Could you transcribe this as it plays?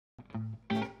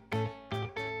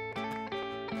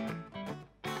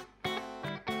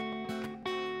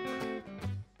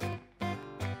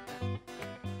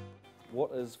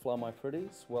What is Flower My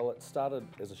Pretties? Well, it started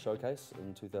as a showcase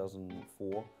in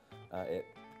 2004 at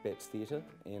Bats Theatre,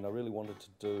 and I really wanted to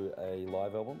do a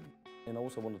live album, and I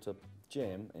also wanted to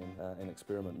jam and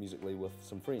experiment musically with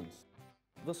some friends.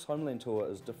 This Homeland Tour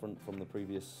is different from the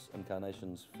previous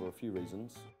incarnations for a few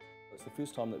reasons. It's the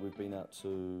first time that we've been out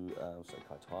to, say,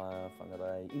 Kaitaia,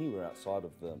 Whangarei, anywhere outside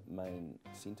of the main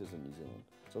centres in New Zealand.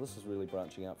 So this is really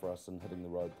branching out for us and hitting the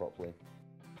road properly.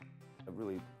 I'm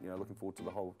really, looking forward to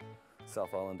the whole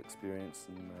South Island experience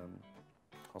and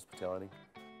hospitality.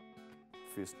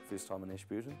 First time in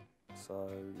Ashburton, so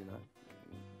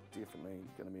definitely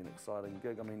going to be an exciting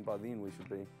gig. I mean, by then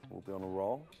we'll be on a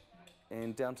roll.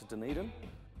 And down to Dunedin.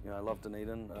 I love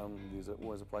Dunedin. There's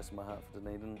always a place in my heart for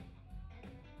Dunedin.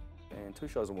 And 2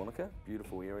 shows in Wanaka,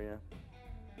 beautiful area,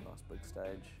 nice big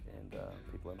stage, and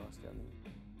people are nice down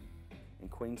there. In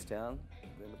Queenstown,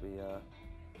 there'll be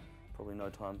probably no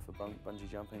time for bungee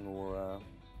jumping or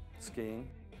skiing.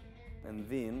 And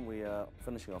then we are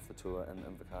finishing off the tour in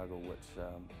Invercargill, which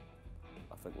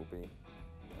I think will be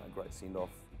a great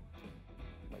send-off.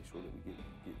 Make sure that we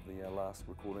get the last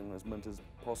recording as mint as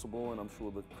possible, and I'm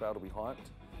sure the crowd will be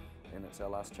hyped. And it's our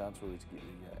last chance really to get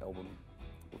the album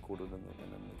recorded in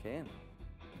the can.